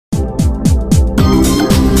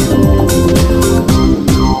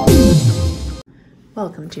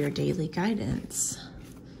Welcome to your daily guidance.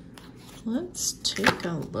 Let's take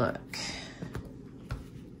a look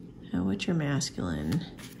at what your masculine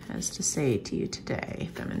has to say to you today,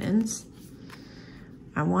 feminines.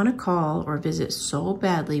 I want to call or visit so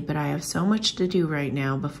badly, but I have so much to do right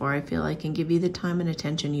now before I feel I can give you the time and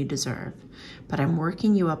attention you deserve. But I'm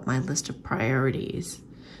working you up my list of priorities.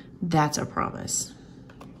 That's a promise.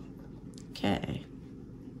 Okay.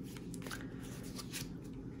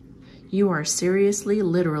 You are seriously,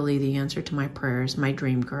 literally the answer to my prayers, my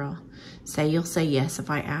dream girl. Say you'll say yes if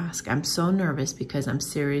I ask. I'm so nervous because I'm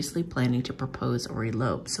seriously planning to propose or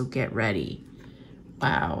elope, so get ready.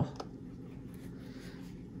 Wow.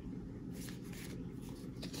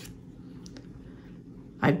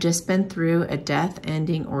 I've just been through a death,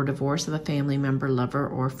 ending, or divorce of a family member, lover,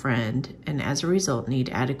 or friend, and as a result need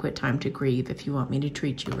adequate time to grieve if you want me to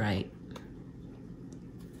treat you right.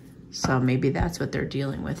 So maybe that's what they're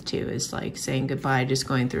dealing with too, is like saying goodbye, just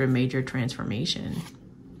going through a major transformation.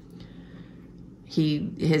 He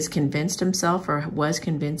has convinced himself, or was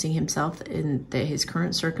convincing himself, in his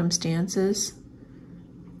current circumstances,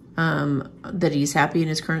 that he's happy in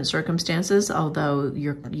his current circumstances, although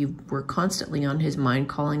you were constantly on his mind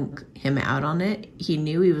calling him out on it. He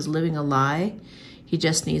knew he was living a lie. He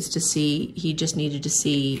just needed to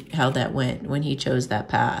see how that went when he chose that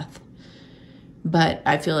path. But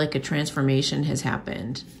I feel like a transformation has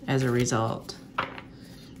happened as a result.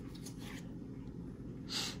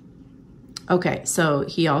 Okay, so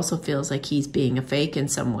he also feels like he's being a fake in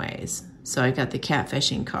some ways. So I got the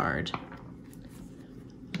catfishing card.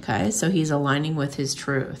 Okay, so he's aligning with his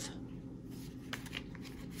truth.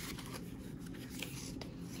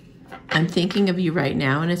 I'm thinking of you right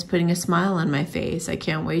now, and it's putting a smile on my face. I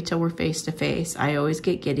can't wait till we're face to face. I always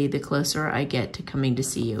get giddy the closer I get to coming to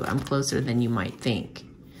see you. I'm closer than you might think.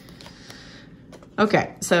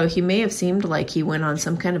 Okay, so he may have seemed like he went on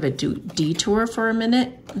some kind of a detour for a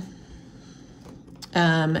minute.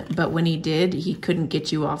 But when he did, he couldn't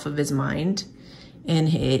get you off of his mind.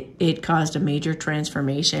 And it caused a major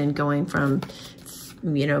transformation, going from,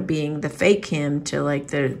 you know, being the fake him to like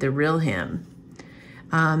the real him.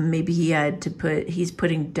 Maybe he had to he's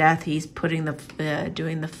putting doing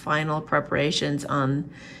the final preparations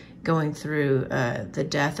on going through the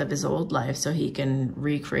death of his old life so he can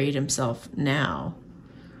recreate himself now,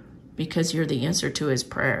 because you're the answer to his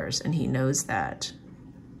prayers and he knows that.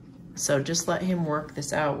 So just let him work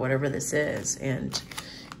this out, whatever this is, and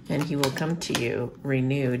he will come to you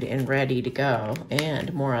renewed and ready to go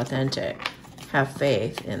and more authentic. Have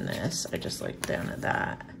faith in this. I just looked down at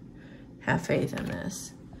that. Have faith in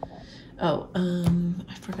this. Oh,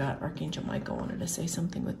 I forgot Archangel Michael wanted to say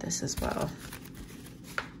something with this as well.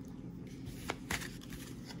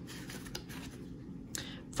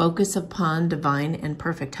 Focus upon divine and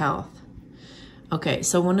perfect health. Okay,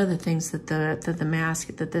 so one of the things that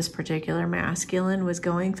this particular masculine was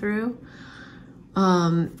going through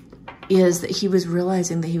is that he was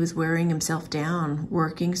realizing that he was wearing himself down,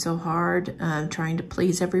 working so hard, trying to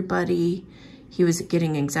please everybody. He was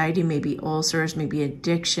getting anxiety, maybe ulcers, maybe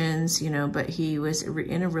addictions, you know, but he was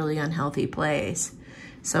in a really unhealthy place.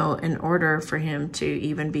 So in order for him to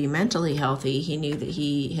even be mentally healthy, he knew that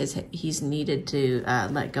he's needed to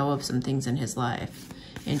let go of some things in his life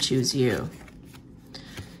and choose you.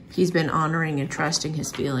 He's been honoring and trusting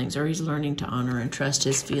his feelings, or he's learning to honor and trust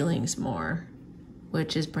his feelings more,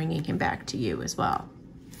 which is bringing him back to you as well.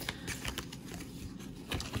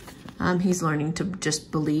 He's learning to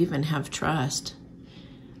just believe and have trust.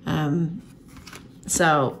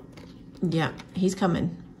 So, yeah, he's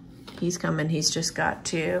coming. He's coming. He's just got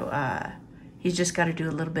to do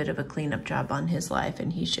a little bit of a cleanup job on his life,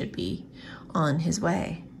 and he should be on his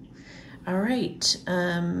way. All right.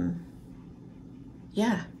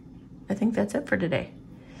 Yeah, I think that's it for today.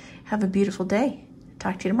 Have a beautiful day.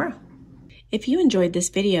 Talk to you tomorrow. If you enjoyed this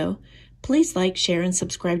video, please like, share, and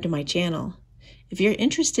subscribe to my channel. If you're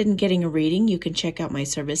interested in getting a reading, you can check out my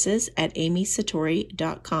services at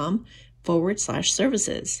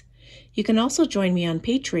amysatori.com/services. You can also join me on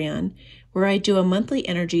Patreon, where I do a monthly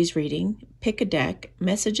energies reading, pick a deck,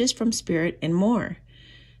 messages from spirit, and more.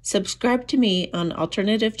 Subscribe to me on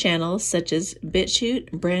alternative channels such as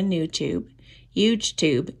BitChute, Brand New Tube,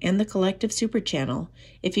 HugeTube, and the Collective Super Channel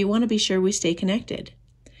if you want to be sure we stay connected.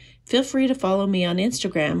 Feel free to follow me on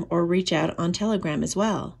Instagram or reach out on Telegram as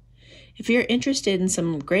well. If you're interested in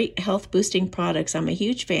some great health-boosting products I'm a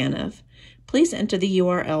huge fan of, please enter the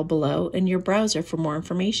URL below in your browser for more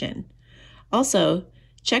information. Also,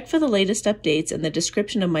 check for the latest updates in the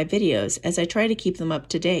description of my videos as I try to keep them up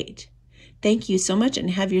to date. Thank you so much and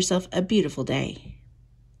have yourself a beautiful day.